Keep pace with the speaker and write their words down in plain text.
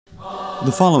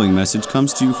The following message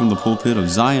comes to you from the pulpit of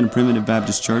Zion Primitive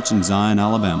Baptist Church in Zion,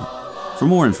 Alabama. For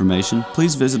more information,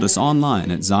 please visit us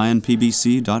online at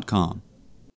zionpbc.com.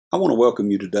 I want to welcome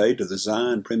you today to the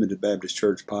Zion Primitive Baptist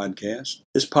Church podcast.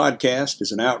 This podcast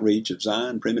is an outreach of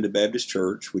Zion Primitive Baptist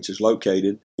Church, which is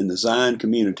located in the Zion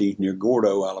community near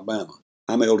Gordo, Alabama.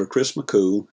 I'm Elder Chris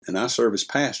McCool, and I serve as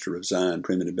pastor of Zion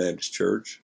Primitive Baptist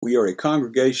Church. We are a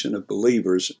congregation of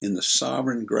believers in the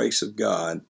sovereign grace of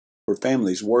God, where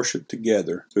families worship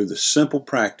together through the simple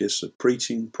practice of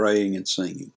preaching, praying, and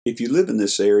singing. If you live in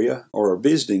this area or are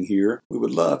visiting here, we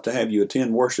would love to have you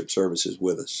attend worship services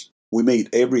with us. We meet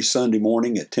every Sunday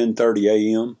morning at 10:30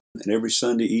 a.m. and every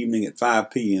Sunday evening at 5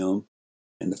 p.m.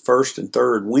 and the first and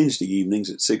third Wednesday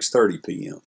evenings at 6:30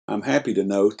 p.m. I'm happy to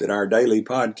note that our daily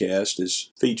podcast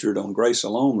is featured on Grace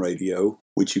Alone Radio,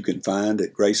 which you can find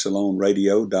at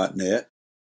gracealoneradio.net.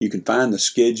 You can find the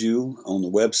schedule on the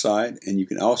website, and you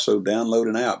can also download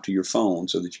an app to your phone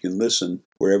so that you can listen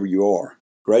wherever you are.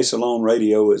 Grace Alone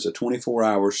Radio is a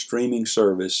 24-hour streaming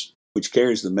service which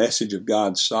carries the message of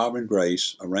God's sovereign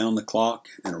grace around the clock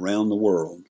and around the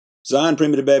world. Zion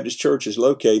Primitive Baptist Church is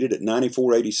located at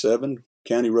 9487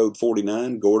 County Road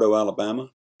 49, Gordo,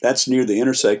 Alabama. That's near the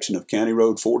intersection of County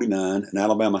Road 49 and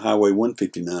Alabama Highway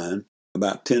 159,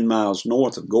 about 10 miles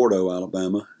north of Gordo,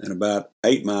 Alabama, and about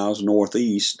 8 miles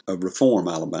northeast of Reform,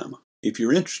 Alabama. If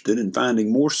you're interested in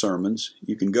finding more sermons,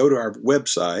 you can go to our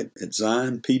website at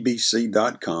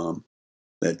zionpbc.com.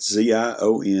 That's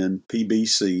zionpbc.com,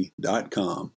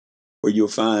 where you'll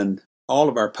find all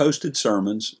of our posted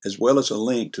sermons as well as a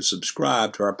link to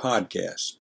subscribe to our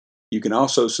podcast. You can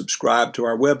also subscribe to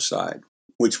our website,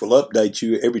 which will update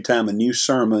you every time a new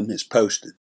sermon is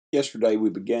posted. Yesterday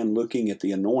we began looking at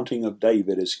the anointing of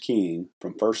David as king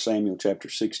from 1 Samuel chapter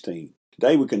 16.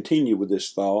 Today we continue with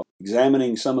this thought,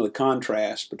 examining some of the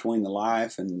contrasts between the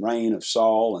life and reign of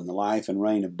Saul and the life and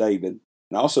reign of David,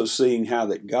 and also seeing how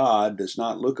that God does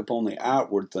not look upon the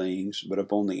outward things, but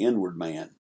upon the inward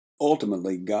man.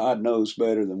 Ultimately, God knows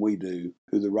better than we do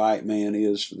who the right man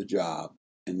is for the job,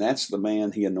 and that's the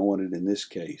man he anointed in this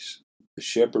case, the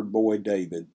shepherd boy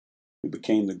David, who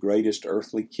became the greatest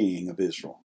earthly king of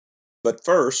Israel. But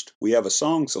first, we have a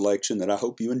song selection that I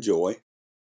hope you enjoy.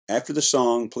 After the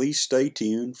song, please stay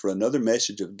tuned for another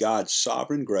message of God's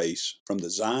sovereign grace from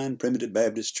the Zion Primitive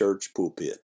Baptist Church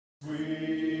pulpit.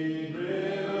 Sweet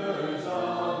rivers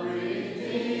of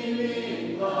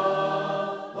redeeming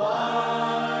love,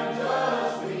 like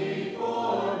just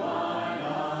before mine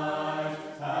eyes,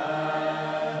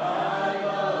 had I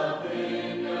the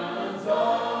pinions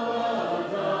of a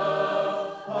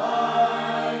dove,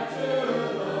 like to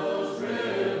those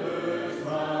rivers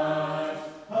rise.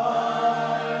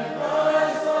 Like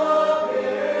Christ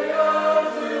superior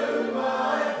to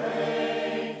my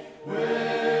pain,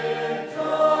 with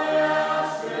joy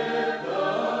outstretched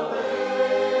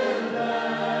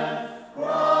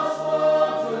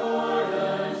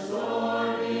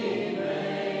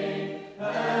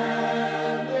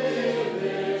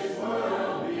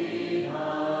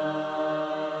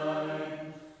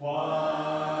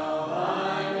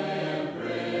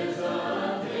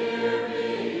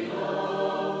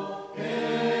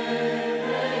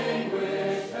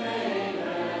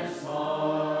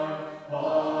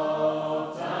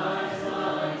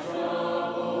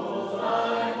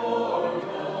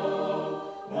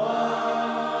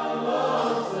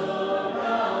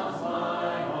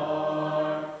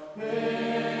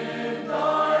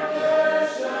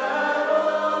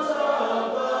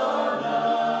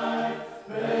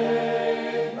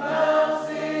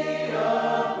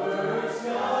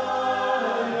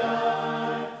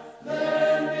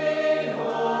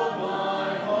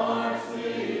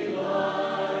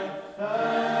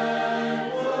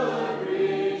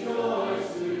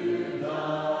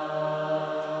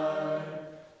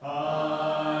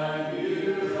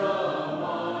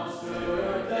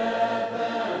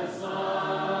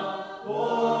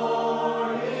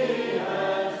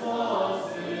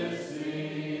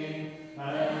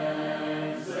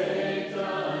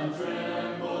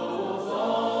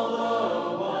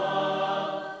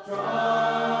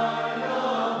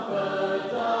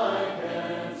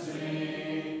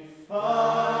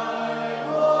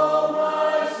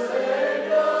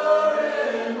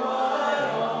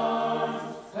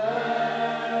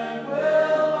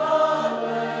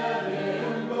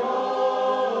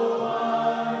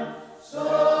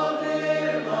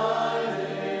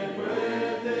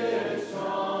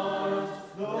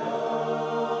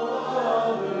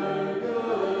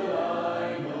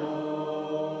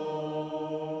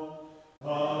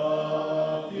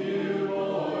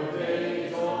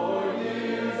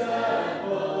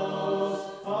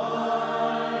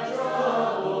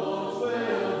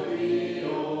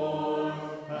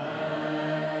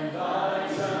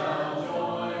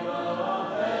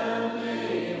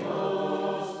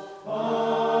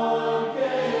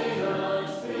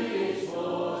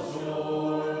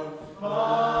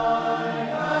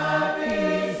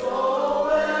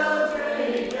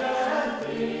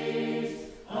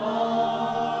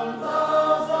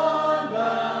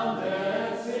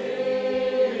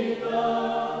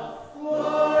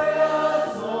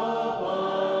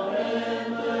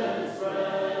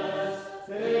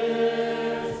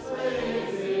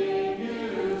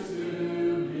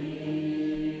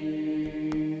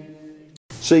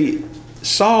See,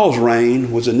 Saul's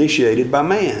reign was initiated by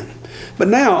man. But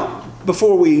now,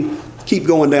 before we keep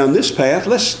going down this path,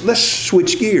 let's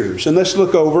switch gears and let's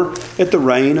look over at the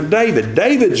reign of David.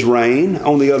 David's reign,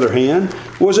 on the other hand,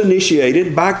 was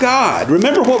initiated by God.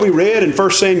 Remember what we read in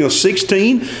 1 Samuel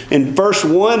 16? In verse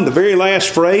 1, the very last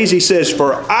phrase, he says,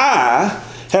 "For I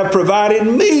have provided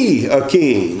me a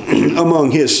king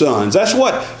among his sons." That's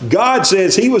what God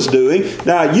says he was doing.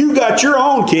 Now, you got your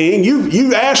own king.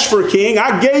 You asked for a king.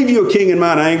 I gave you a king in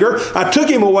mine anger. I took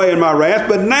him away in my wrath.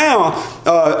 But now,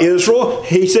 Israel,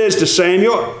 he says to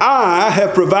Samuel, "I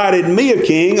have provided me a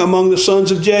king among the sons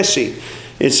of Jesse."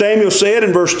 And Samuel said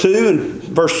in verse 2 in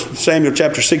 1 Samuel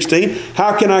chapter 16,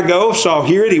 "How can I go? If Saul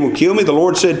hear it, he will kill me. The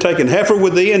Lord said, take an heifer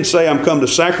with thee and say, I'm come to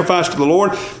sacrifice to the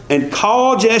Lord. And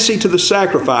call Jesse to the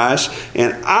sacrifice,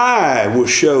 and I will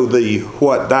show thee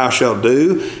what thou shalt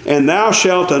do. And thou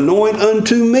shalt anoint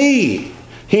unto me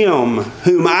him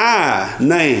whom I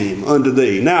name unto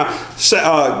thee." Now,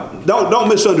 don't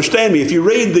misunderstand me. If you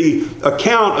read the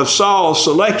account of Saul's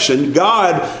selection,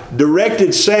 God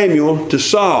directed Samuel to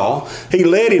Saul. He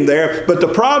led him there. But the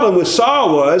problem with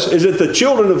Saul is that the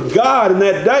children of God in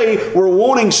that day were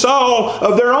wanting Saul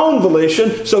of their own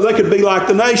volition so they could be like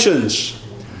the nations.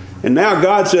 And now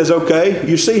God says, okay,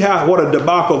 you see what a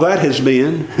debacle that has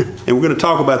been. And we're going to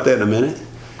talk about that in a minute.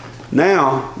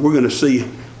 Now we're going to see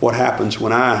what happens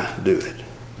when I do it.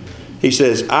 He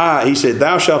said,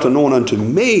 "Thou shalt anoint unto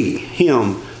me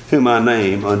him whom I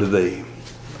name unto thee."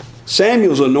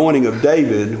 Samuel's anointing of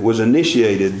David was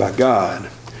initiated by God.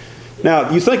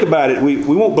 Now, you think about it, we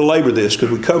won't belabor this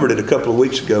because we covered it a couple of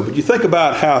weeks ago, but you think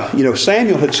about how,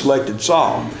 Samuel had selected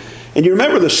Saul. And you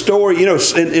remember the story,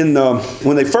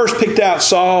 when they first picked out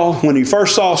Saul, when you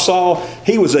first saw Saul,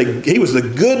 he was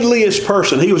the goodliest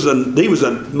person. He was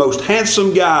the most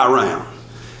handsome guy around.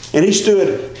 And he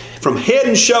stood from head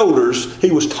and shoulders, he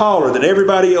was taller than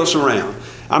everybody else around.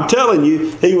 I'm telling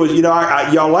you, he was,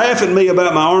 y'all laugh at me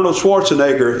about my Arnold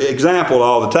Schwarzenegger example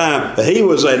all the time, but he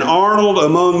was an Arnold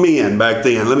among men back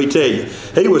then, let me tell you.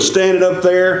 He was standing up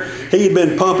there, he'd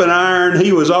been pumping iron,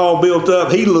 he was all built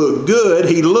up, he looked good,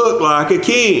 he looked like a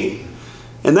king.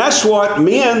 And that's what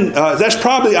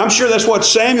I'm sure that's what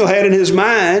Samuel had in his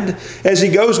mind as he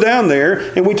goes down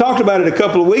there. And we talked about it a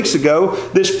couple of weeks ago,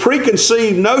 this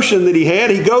preconceived notion that he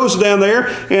had. He goes down there,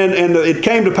 and it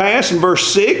came to pass in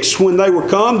verse 6, when they were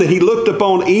come, that he looked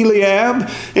upon Eliab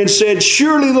and said,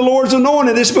 "Surely the Lord's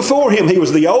anointed is before him." He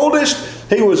was the oldest.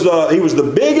 He was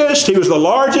the biggest. He was the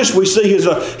largest. We see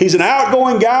he's an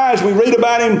outgoing guy. As we read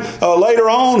about him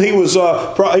later on, he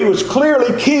was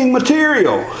clearly king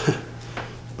material.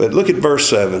 But look at verse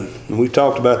 7. And we've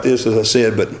talked about this, as I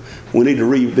said, but we need to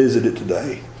revisit it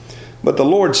today. "But the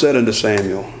Lord said unto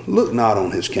Samuel, Look not on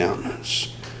his countenance,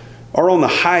 or on the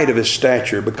height of his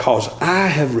stature, because I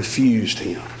have refused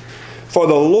him. For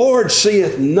the Lord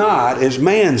seeth not as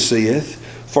man seeth,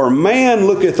 for man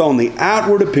looketh on the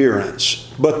outward appearance,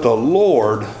 but the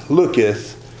Lord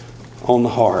looketh on the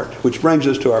heart." Which brings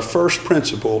us to our first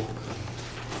principle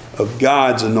of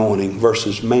God's anointing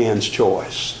versus man's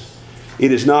choice.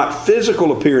 It is not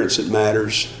physical appearance that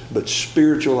matters, but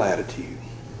spiritual attitude.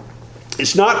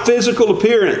 It's not physical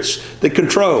appearance that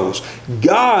controls.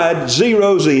 God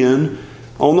zeroes in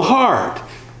on the heart.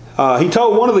 He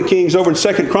told one of the kings over in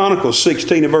 2 Chronicles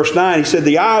 16 and verse 9, he said,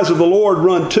 "The eyes of the Lord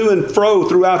run to and fro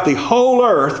throughout the whole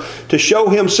earth to show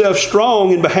himself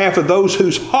strong in behalf of those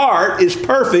whose heart is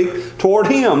perfect toward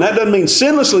him." That doesn't mean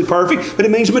sinlessly perfect, but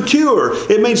it means mature.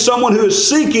 It means someone who is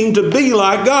seeking to be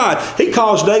like God. He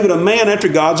calls David a man after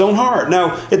God's own heart.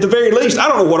 Now, at the very least, I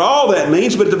don't know what all that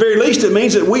means, but at the very least it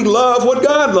means that we love what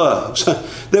God loves.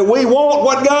 That we want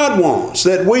what God wants.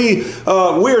 That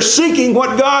we're seeking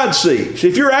what God seeks.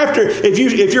 If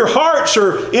your hearts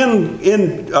are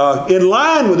in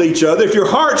line with each other, if your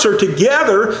hearts are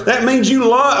together, that means you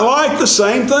like the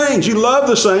same things. You love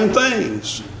the same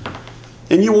things.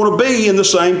 And you want to be in the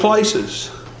same places.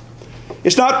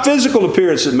 It's not physical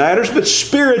appearance that matters, but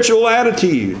spiritual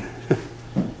attitude.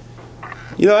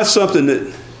 That's something that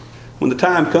when the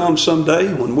time comes someday,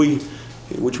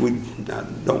 which we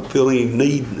don't feel any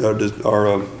need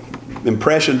or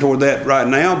impression toward that right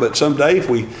now, but someday if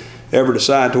we ever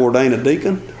decide to ordain a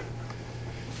deacon,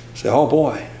 say, "Oh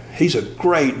boy, he's a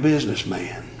great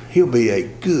businessman. He'll be a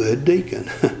good deacon."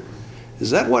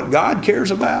 Is that what God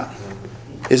cares about?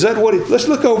 Is that let's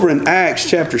look over in Acts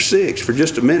chapter 6 for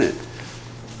just a minute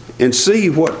and see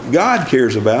what God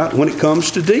cares about when it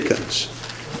comes to deacons.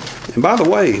 And by the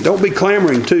way, don't be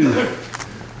clamoring too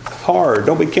hard.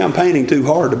 Don't be campaigning too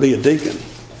hard to be a deacon.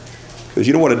 Because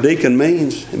you know what a deacon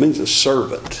means? It means a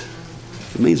servant.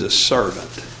 It means a servant.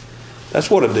 That's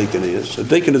what a deacon is. A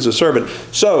deacon is a servant.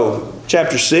 So,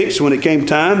 chapter 6, when it came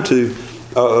time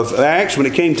of Acts, when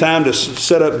it came time to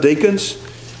set up deacons,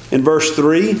 in verse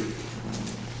 3,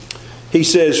 he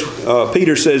says,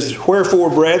 Peter says, "Wherefore,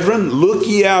 brethren, look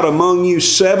ye out among you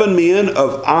 7 men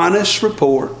of honest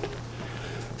report,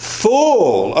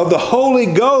 full of the Holy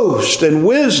Ghost and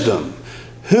wisdom,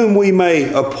 whom we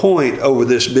may appoint over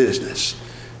this business."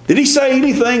 Did he say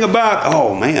anything about,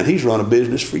 oh man, he's run a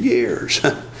business for years.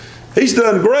 He's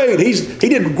done great. He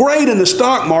did great in the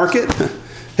stock market.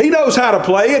 He knows how to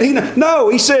play it. No,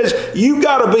 he says, you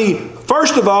got to be,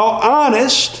 first of all,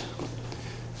 honest,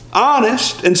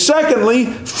 and secondly,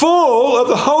 full of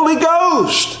the Holy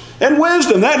Ghost and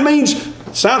wisdom. That means,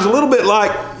 sounds a little bit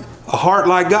like a heart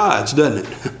like God's, doesn't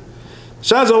it?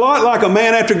 Sounds a lot like a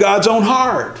man after God's own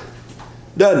heart,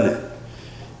 doesn't it?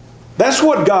 That's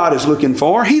what God is looking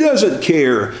for. He doesn't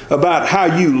care about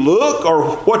how you look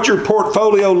or what your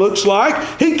portfolio looks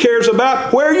like. He cares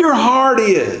about where your heart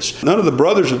is. None of the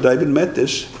brothers of David met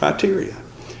this criteria.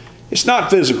 It's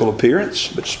not physical appearance,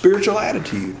 but spiritual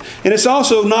attitude. And it's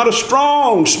also not a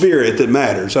strong spirit that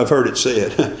matters, I've heard it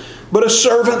said, but a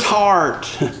servant heart.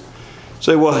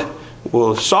 Say,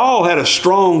 well, Saul had a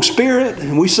strong spirit,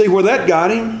 and we see where that got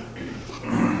him.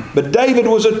 But David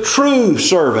was a true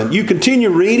servant. You continue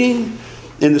reading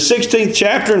in the 16th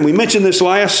chapter, and we mentioned this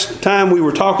last time we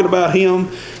were talking about him,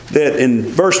 that in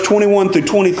verse 21 through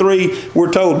 23, we're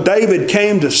told David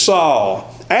came to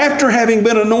Saul after having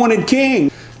been anointed king.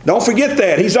 Don't forget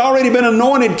that. He's already been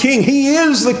anointed king. He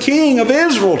is the king of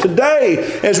Israel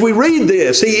today as we read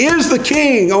this. He is the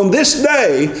king on this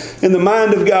day in the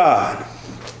mind of God.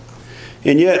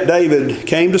 And yet David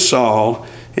came to Saul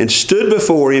and stood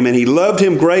before him, and he loved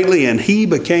him greatly, and he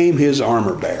became his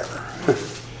armor bearer.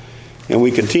 And we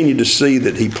continue to see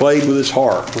that he played with his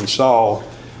heart when Saul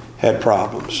had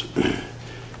problems.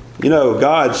 You know,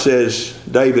 God says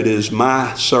David is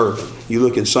my servant. You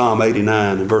look in Psalm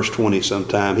 89 and verse 20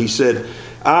 sometime. He said,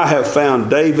 I have found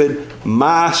David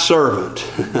my servant,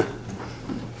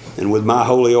 and with my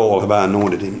holy oil have I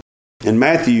anointed him. In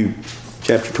Matthew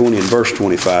chapter 20 and verse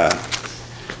 25,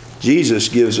 Jesus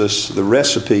gives us the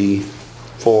recipe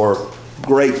for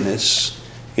greatness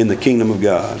in the kingdom of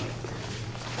God.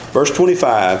 Verse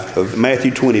 25 of Matthew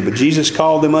 20, but Jesus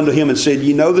called them unto him and said,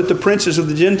 Ye know that the princes of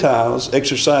the Gentiles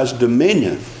exercise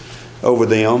dominion over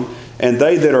them, and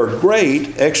they that are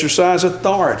great exercise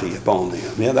authority upon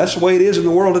them. Yeah, that's the way it is in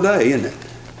the world today, isn't it?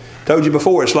 Told you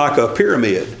before, it's like a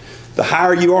pyramid. The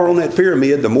higher you are on that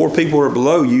pyramid, the more people are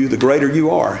below you, the greater you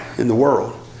are in the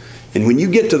world. And when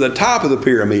you get to the top of the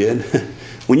pyramid,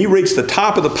 when you reach the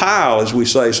top of the pile, as we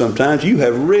say sometimes, you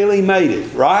have really made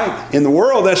it, right? In the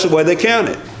world, that's the way they count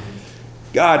it.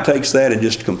 God takes that and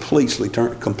just completely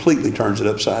turns it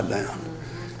upside down.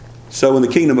 So in the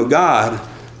kingdom of God,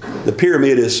 the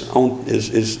pyramid is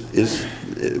as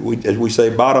we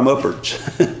say, bottom upwards.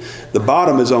 The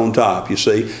bottom is on top, you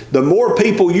see. The more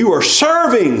people you are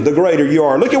serving, the greater you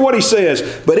are. Look at what he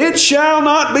says. But it shall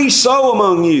not be so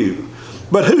among you.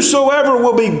 But whosoever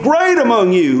will be great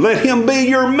among you, let him be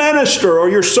your minister or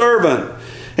your servant.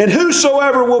 And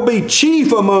whosoever will be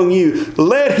chief among you,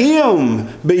 let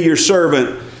him be your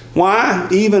servant. Why?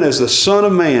 Even as the Son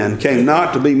of Man came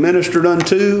not to be ministered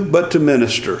unto, but to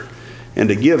minister, and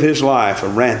to give his life a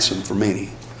ransom for many.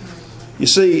 You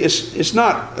see, it's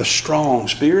not a strong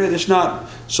spirit. It's not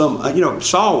some,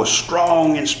 Saul was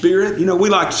strong in spirit. We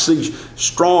like to see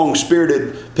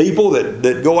strong-spirited people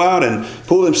that go out and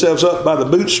pull themselves up by the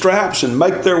bootstraps and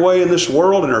make their way in this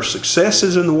world and are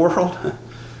successes in the world.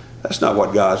 That's not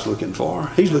what God's looking for.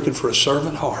 He's looking for a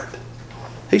servant heart.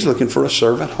 He's looking for a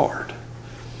servant heart.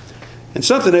 And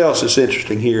something else that's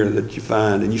interesting here that you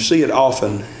find, and you see it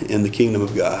often in the kingdom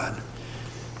of God.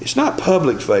 It's not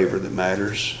public favor that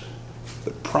matters,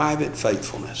 but private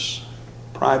faithfulness.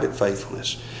 Private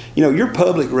faithfulness. Your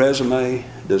public resume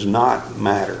does not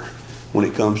matter when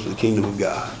it comes to the kingdom of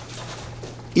God.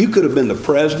 You could have been the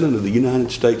President of the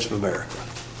United States of America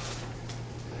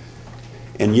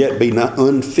and yet be not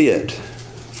unfit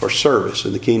for service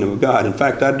in the kingdom of God. In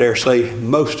fact, I dare say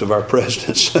most of our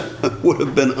presidents would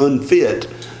have been unfit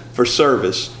for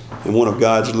service in one of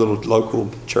God's little local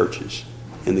churches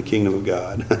in the kingdom of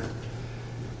God.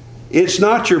 It's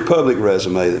not your public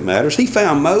resume that matters. He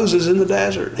found Moses in the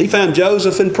desert. He found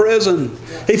Joseph in prison.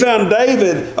 He found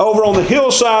David over on the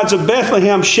hillsides of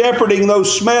Bethlehem shepherding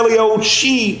those smelly old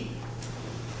sheep.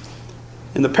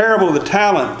 In the parable of the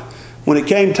talent, when it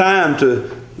came time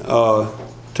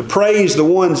to praise the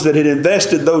ones that had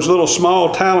invested those little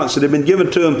small talents that had been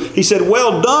given to him, he said,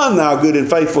 Well done, thou good and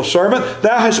faithful servant.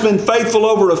 Thou hast been faithful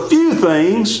over a few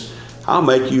things. I'll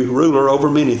make you ruler over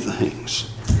many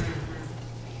things.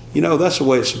 You know, that's the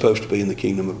way it's supposed to be in the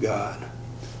kingdom of God.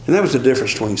 And that was the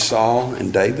difference between Saul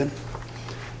and David.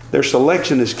 Their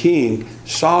selection as king,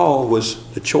 Saul was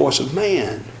the choice of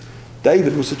man.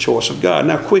 David was the choice of God.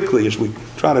 Now quickly, as we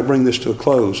try to bring this to a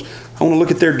close, I want to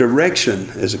look at their direction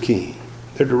as a king.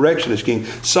 Their direction as king.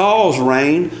 Saul's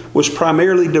reign was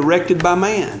primarily directed by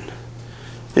man.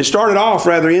 It started off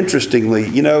rather interestingly,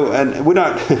 you know, and we're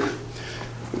not...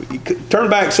 Turn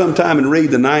back sometime and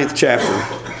read the 9th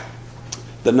chapter.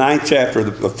 The 9th chapter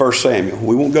of 1 Samuel.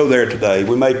 We won't go there today.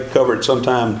 We may cover it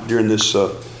sometime during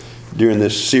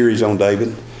this series on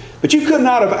David. But you could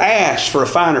not have asked for a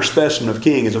finer specimen of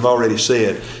king, as I've already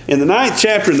said. In the 9th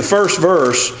chapter, in the first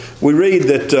verse, we read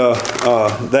that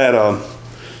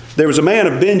there was a man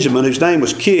of Benjamin whose name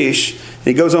was Kish.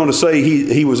 He goes on to say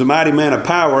he was a mighty man of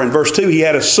power. In verse 2, he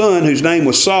had a son whose name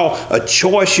was Saul, a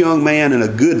choice young man and a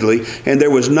goodly. And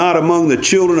there was not among the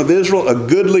children of Israel a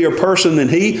goodlier person than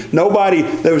he.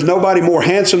 There was nobody more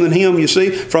handsome than him, you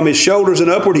see. From his shoulders and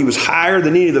upward, he was higher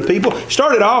than any of the people.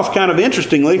 Started off kind of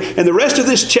interestingly. And the rest of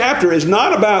this chapter is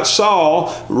not about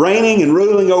Saul reigning and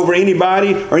ruling over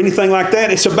anybody or anything like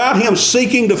that. It's about him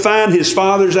seeking to find his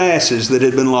father's asses that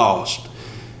had been lost.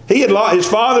 His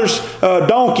father's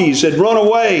donkeys had run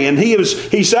away, and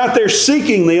he's out there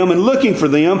seeking them and looking for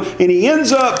them, and he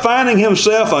ends up finding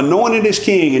himself anointed as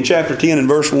king in chapter 10 and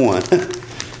verse 1.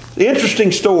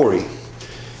 Interesting story.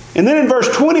 And then in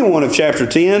verse 21 of chapter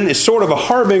 10, it's sort of a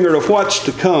harbinger of what's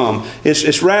to come.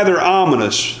 It's rather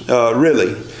ominous,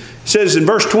 really. It says in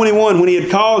verse 21, when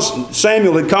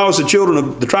Samuel had caused the children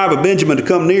of the tribe of Benjamin to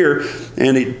come near,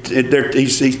 and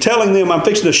he's telling them, I'm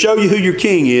fixing to show you who your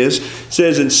king is. It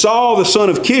says, and Saul the son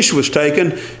of Kish was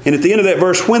taken, and at the end of that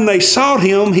verse, when they sought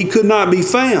him, he could not be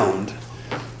found.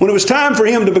 When it was time for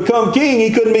him to become king,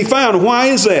 he couldn't be found. Why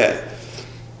is that?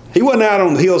 He wasn't out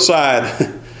on the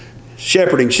hillside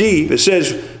shepherding sheep. It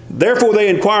says, therefore they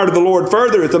inquired of the Lord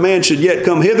further if the man should yet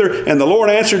come hither, and the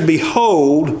Lord answered,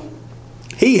 behold,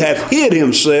 he hath hid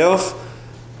himself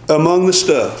among the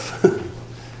stuff.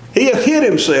 He hath hid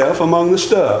himself among the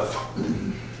stuff.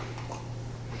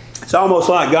 It's almost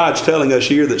like God's telling us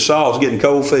here that Saul's getting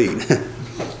cold feet.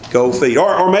 Cold feet.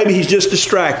 Or maybe he's just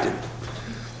distracted.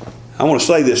 I want to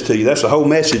say this to you. That's the whole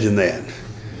message in that.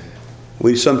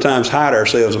 We sometimes hide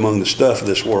ourselves among the stuff of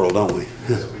this world, don't we?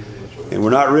 And we're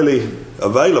not really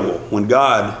available when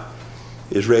God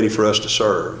is ready for us to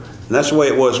serve. And that's the way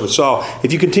it was with Saul.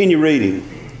 If you continue reading,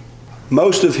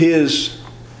 most of his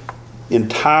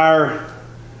entire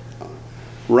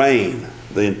reign,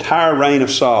 the entire reign of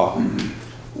Saul,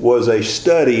 was a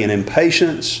study in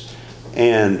impatience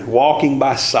and walking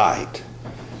by sight.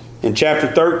 In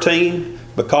chapter 13,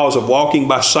 because of walking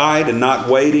by sight and not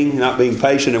waiting, not being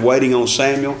patient and waiting on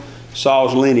Samuel,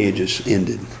 Saul's lineage is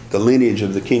ended. The lineage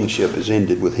of the kingship is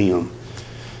ended with him.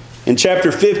 In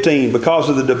chapter 15, because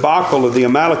of the debacle of the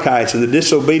Amalekites and the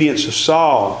disobedience of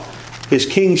Saul, his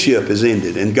kingship is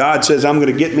ended. And God says, I'm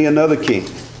going to get me another king.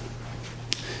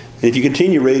 And if you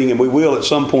continue reading, and we will at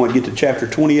some point get to chapter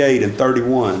 28 and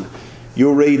 31,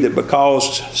 you'll read that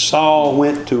because Saul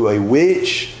went to a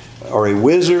witch or a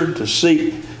wizard to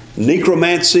seek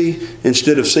necromancy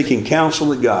instead of seeking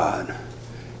counsel of God,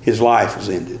 his life was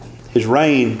ended. His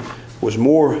reign was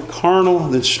more carnal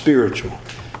than spiritual.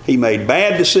 He made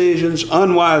bad decisions,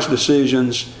 unwise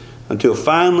decisions, until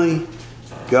finally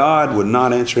God would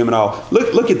not answer him at all.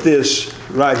 Look at this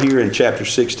right here in chapter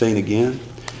 16 again.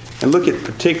 And look at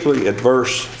particularly at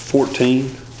verse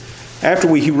 14. After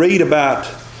we read about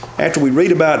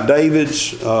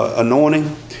David's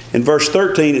anointing, in verse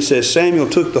 13 it says, Samuel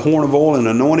took the horn of oil and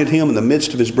anointed him in the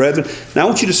midst of his brethren. Now I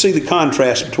want you to see the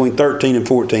contrast between 13 and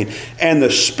 14. And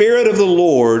the Spirit of the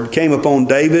Lord came upon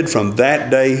David from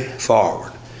that day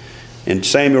forward. And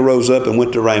Samuel rose up and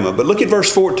went to Ramah. But look at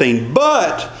verse 14.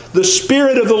 But the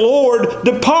Spirit of the Lord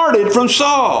departed from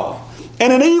Saul,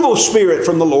 and an evil spirit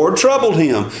from the Lord troubled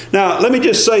him. Now, let me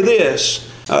just say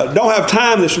this. Don't have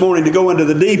time this morning to go into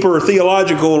the deeper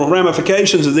theological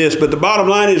ramifications of this, but the bottom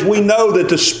line is we know that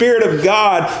the Spirit of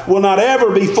God will not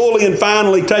ever be fully and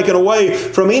finally taken away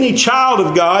from any child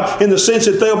of God in the sense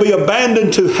that they'll be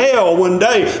abandoned to hell one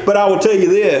day. But I will tell you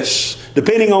this,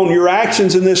 depending on your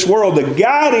actions in this world, the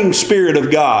guiding Spirit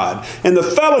of God and the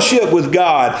fellowship with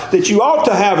God that you ought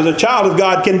to have as a child of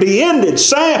God can be ended.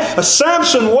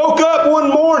 Samson woke up one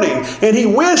morning and he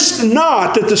wist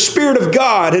not that the Spirit of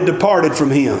God had departed from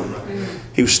him.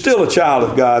 He was still a child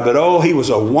of God, but he was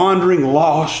a wandering,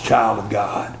 lost child of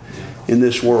God in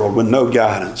this world with no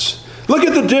guidance. Look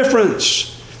at the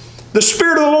difference. The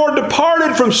Spirit of the Lord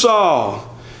departed from Saul.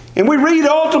 And we read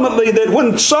ultimately that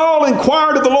when Saul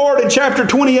inquired of the Lord in chapter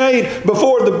 28,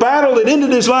 before the battle that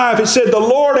ended his life, it said, the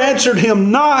Lord answered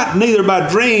him not, neither by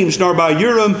dreams, nor by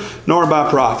Urim, nor by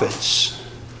prophets.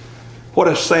 What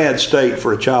a sad state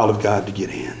for a child of God to get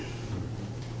in.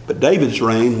 But David's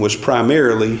reign was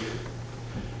primarily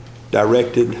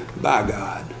directed by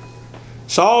God.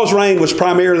 Saul's reign was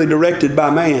primarily directed by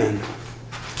man.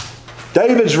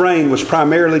 David's reign was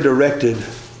primarily directed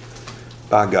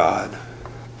by God.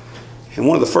 And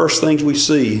one of the first things we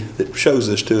see that shows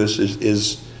this to us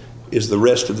is the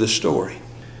rest of this story.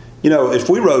 You know, if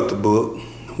we wrote the book,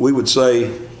 we would say,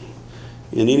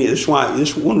 this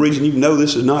is one reason you know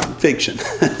this is not fiction.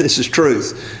 This is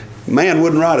truth. Man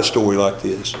wouldn't write a story like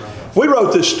this. If we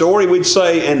wrote this story, we'd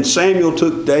say, and Samuel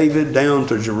took David down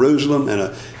to Jerusalem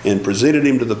and presented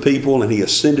him to the people, and he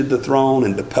ascended the throne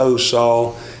and deposed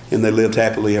Saul, and they lived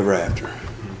happily ever after.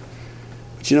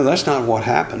 But you know, that's not what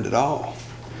happened at all.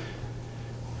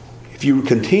 If you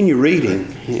continue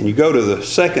reading and you go to the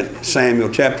 2 Samuel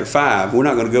chapter 5, we're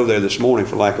not going to go there this morning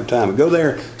for lack of time, but go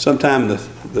there sometime in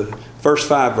the first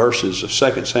 5 verses of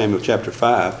 2 Samuel chapter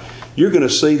 5, you're going to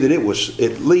see that it was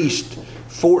at least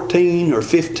 14 or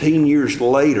 15 years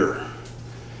later,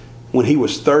 when he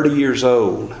was 30 years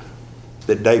old,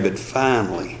 that David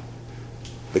finally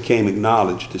became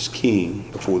acknowledged as king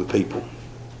before the people.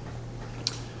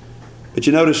 But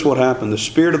you notice what happened. The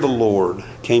Spirit of the Lord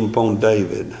came upon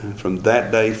David from that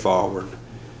day forward.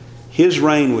 His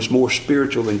reign was more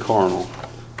spiritual than carnal.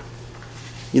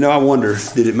 You know, I wonder,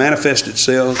 did it manifest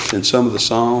itself in some of the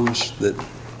Psalms that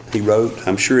he wrote?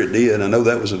 I'm sure it did. I know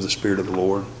that was of the Spirit of the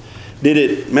Lord. Did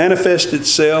it manifest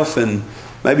itself in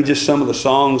maybe just some of the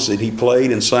songs that he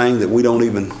played and sang that we don't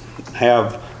even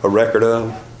have a record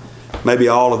of? Maybe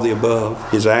all of the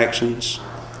above, his actions.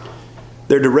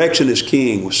 Their direction as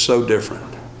king was so different.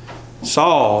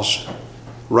 Saul's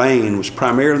reign was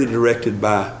primarily directed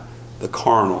by the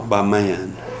carnal, by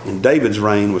man. And David's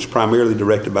reign was primarily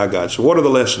directed by God. So what are the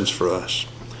lessons for us?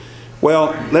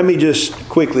 Well, let me just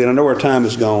quickly, and I know our time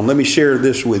is gone, let me share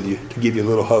this with you to give you a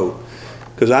little hope.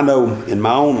 Because I know in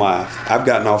my own life, I've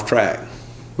gotten off track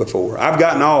before. I've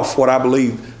gotten off what I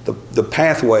believe the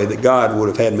pathway that God would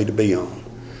have had me to be on.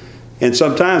 And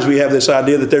sometimes we have this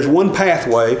idea that there's one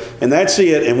pathway, and that's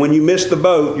it. And when you miss the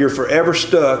boat, you're forever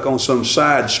stuck on some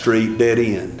side street dead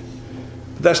end.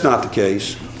 But that's not the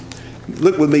case.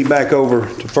 Look with me back over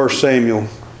to 1 Samuel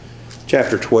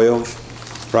chapter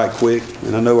 12, right quick.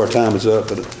 And I know our time is up,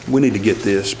 but we need to get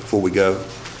this before we go.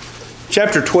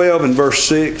 Chapter 12 and verse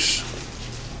 6.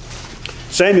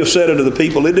 Samuel said unto the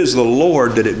people, it is the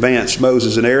Lord that advanced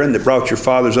Moses and Aaron, that brought your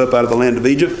fathers up out of the land of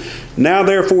Egypt. Now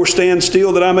therefore stand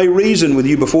still, that I may reason with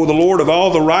you before the Lord of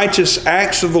all the righteous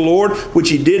acts of the Lord, which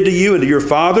he did to you and to your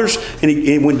fathers.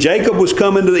 And when Jacob was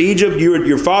come into Egypt,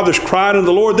 your fathers cried unto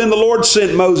the Lord. Then the Lord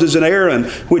sent Moses and Aaron,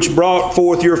 which brought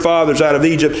forth your fathers out of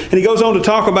Egypt. And he goes on to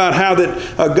talk about how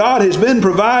that God has been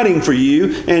providing for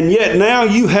you, and yet now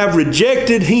you have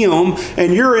rejected him,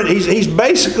 and he's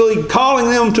basically calling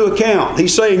them to account.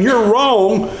 He's saying you're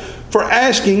wrong for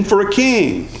asking for a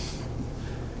king.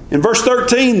 In verse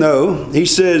 13, though, he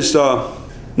says,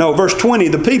 verse 20,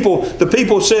 the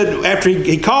people said, after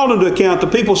he called them to account, the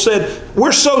people said,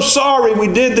 we're so sorry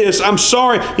we did this. I'm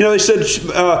sorry. You know, they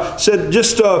said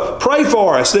just pray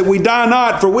for us that we die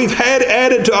not, for we've had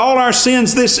added to all our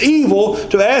sins this evil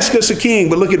to ask us a king.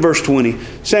 But look at verse 20.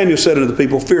 Samuel said unto the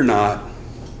people, fear not.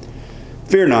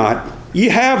 Fear not. Ye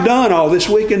have done all this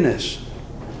wickedness.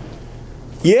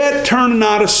 Yet turn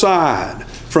not aside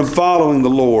from following the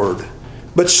Lord,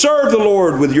 but serve the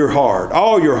Lord with your heart,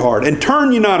 all your heart, and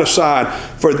turn ye not aside,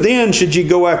 for then should ye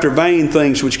go after vain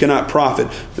things which cannot profit.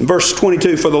 In verse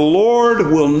 22, for the Lord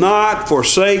will not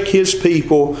forsake his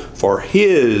people for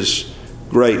his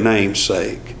great name's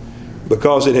sake,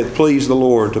 because it hath pleased the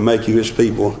Lord to make you his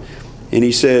people. And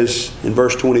he says in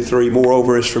verse 23,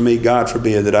 moreover, as for me, God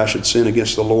forbid that I should sin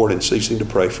against the Lord in ceasing to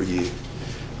pray for you.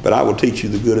 But I will teach you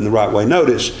the good and the right way.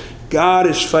 Notice, God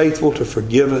is faithful to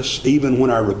forgive us even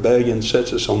when our rebellion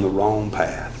sets us on the wrong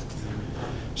path.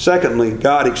 Secondly,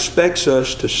 God expects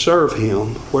us to serve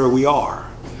him where we are.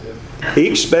 He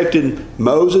expected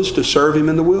Moses to serve him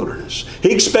in the wilderness.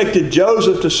 He expected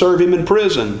Joseph to serve him in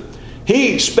prison.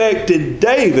 He expected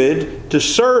David to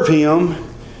serve him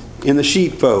in the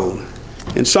sheepfold.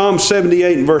 In Psalm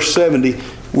 78 and verse 70,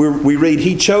 we read,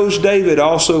 he chose David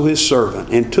also his servant,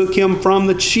 and took him from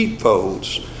the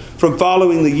sheepfolds. From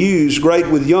following the ewes, great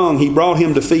with young, he brought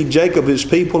him to feed Jacob his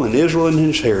people and Israel in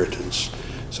his inheritance.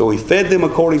 So he fed them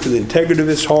according to the integrity of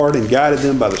his heart, and guided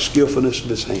them by the skillfulness of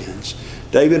his hands.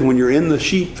 David, when you're in the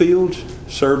sheep fields,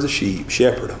 serve the sheep,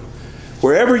 shepherd them.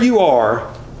 Wherever you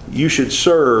are, you should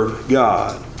serve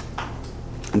God.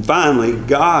 And finally,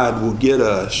 God will get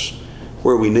us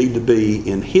where we need to be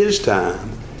in His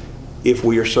time if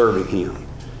we are serving Him.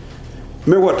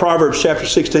 Remember what Proverbs chapter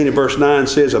 16 and verse 9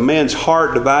 says, a man's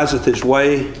heart deviseth his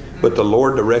way, but the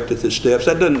Lord directeth his steps.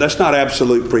 That's not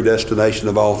absolute predestination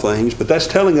of all things, but that's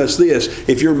telling us this.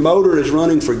 If your motor is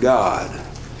running for God,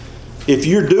 if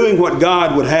you're doing what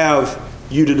God would have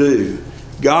you to do,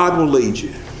 God will lead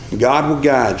you. God will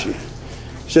guide you.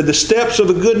 He said, the steps of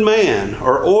a good man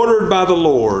are ordered by the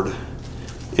Lord,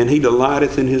 and He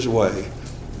delighteth in His way.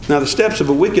 Now the steps of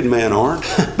a wicked man aren't,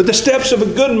 but the steps of a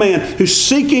good man who's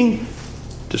seeking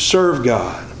to serve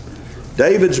God.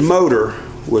 David's motor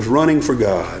was running for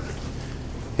God.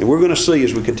 And we're going to see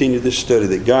as we continue this study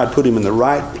that God put him in the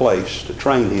right place to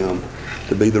train him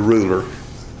to be the ruler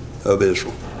of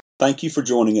Israel. Thank you for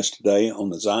joining us today on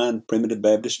the Zion Primitive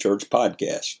Baptist Church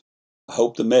podcast. I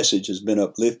hope the message has been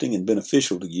uplifting and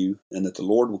beneficial to you, and that the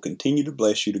Lord will continue to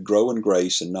bless you to grow in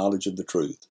grace and knowledge of the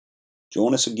truth.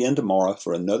 Join us again tomorrow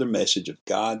for another message of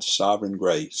God's sovereign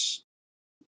grace.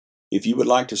 If you would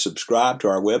like to subscribe to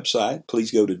our website,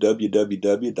 please go to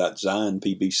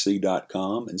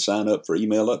www.zionpbc.com and sign up for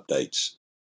email updates.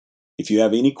 If you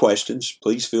have any questions,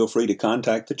 please feel free to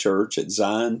contact the church at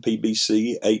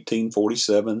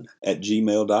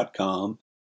zionpbc1847@gmail.com.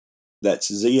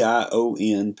 That's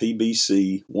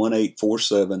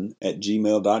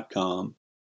zionpbc1847@gmail.com.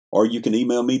 Or you can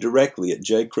email me directly at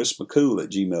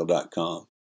jchrismccool@gmail.com.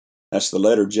 That's the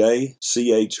letter J,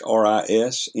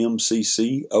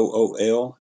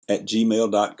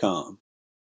 CHRISMCCOOL@gmail.com.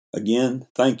 Again,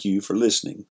 thank you for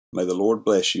listening. May the Lord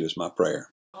bless you is my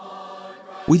prayer.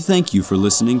 We thank you for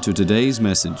listening to today's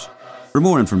message. For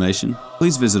more information,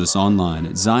 please visit us online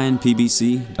at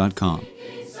zionpbc.com.